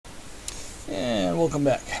And welcome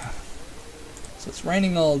back. So it's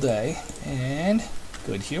raining all day, and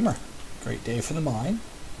good humor. Great day for the mine.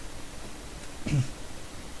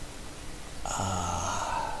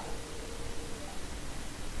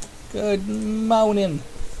 Good morning.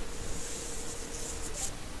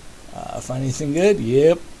 Find anything good?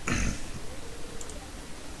 Yep.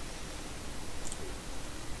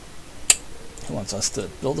 He wants us to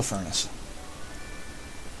build a furnace.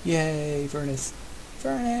 Yay, furnace.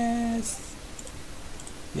 Furnace!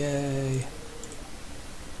 Yay.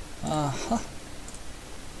 Uh-huh.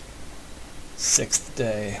 6th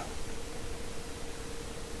day.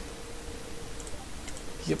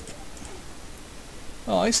 Yep.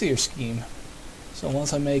 Oh, I see your scheme. So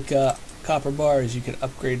once I make copper bars, you can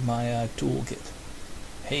upgrade my toolkit.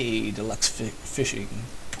 Hey, deluxe fishing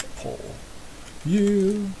pole.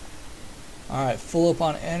 Yeah. Alright, full up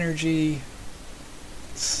on energy.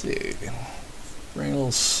 Let's see. Bring a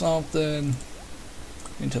little something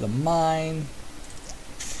into the mine.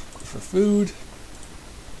 Go for food.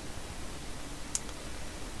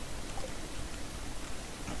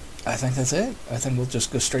 I think that's it. I think we'll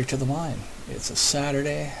just go straight to the mine. It's a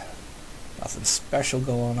Saturday. Nothing special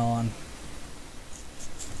going on.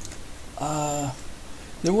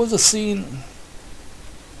 There was a scene.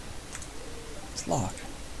 It's locked.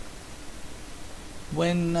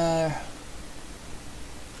 When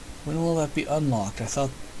will that be unlocked? I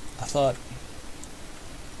thought.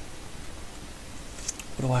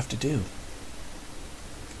 What do I have to do?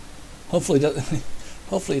 Hopefully,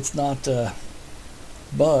 hopefully it's not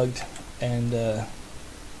bugged, and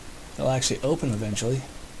it'll actually open eventually.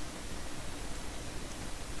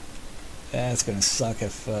 That's gonna suck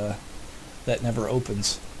if that never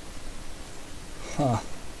opens. Huh. I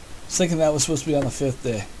was thinking that was supposed to be on the 5th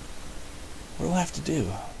day. What do I have to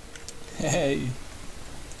do? Hey!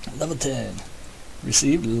 Level 10.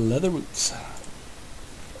 Received leather boots.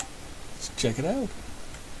 Let's check it out.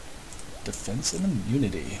 Defense and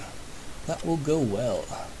immunity. That will go well.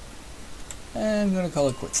 And I'm going to call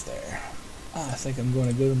it quits there. I think I'm going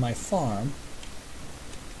to go to my farm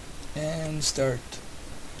and start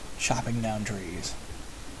chopping down trees.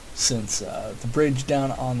 Since the bridge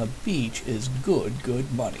down on the beach is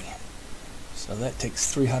good money. So that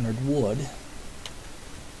takes 300 wood.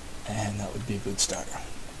 And that would be a good start.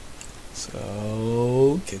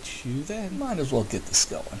 So, catch you then. Might as well get this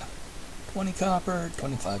going. 20 copper,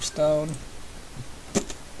 25 stone.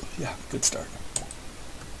 Yeah, good start.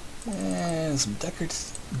 And some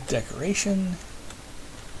decoration.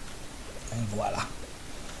 And voila.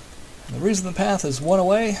 And the reason the path is one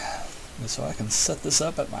away is so I can set this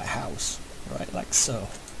up at my house. Right, like so.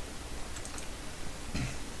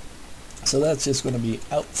 So that's just going to be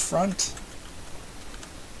out front.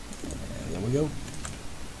 And there we go.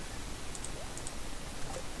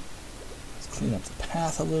 Let's clean up the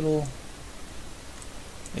path a little.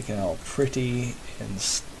 Make it all pretty and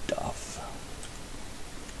stuff.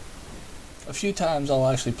 A few times I'll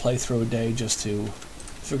actually play through a day just to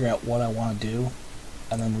figure out what I want to do,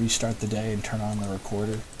 and then restart the day and turn on the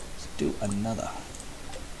recorder. Let's do another.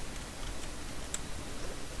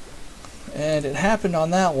 And it happened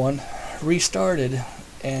on that one, restarted,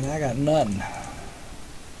 and I got nothing.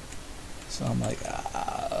 So I'm like,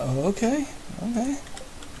 okay.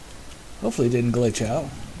 Hopefully it didn't glitch out.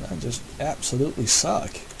 That just absolutely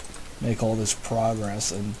suck. Make all this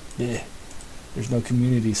progress and there's no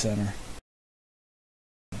community center.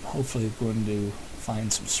 Hopefully I'm going to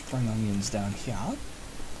find some spring onions down here.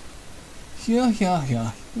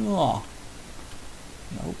 Yeah. Oh.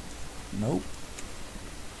 Nope.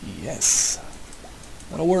 Yes.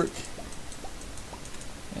 That'll work.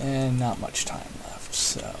 And not much time left,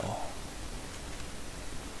 so.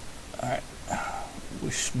 Alright.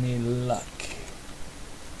 Wish me luck.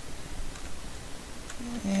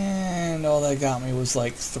 And all that got me was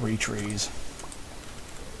like 3 trees.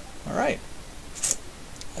 Alright.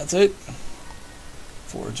 That's it.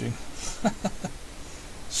 Foraging.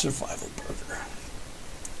 Survival burger.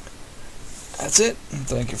 That's it.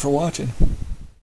 Thank you for watching.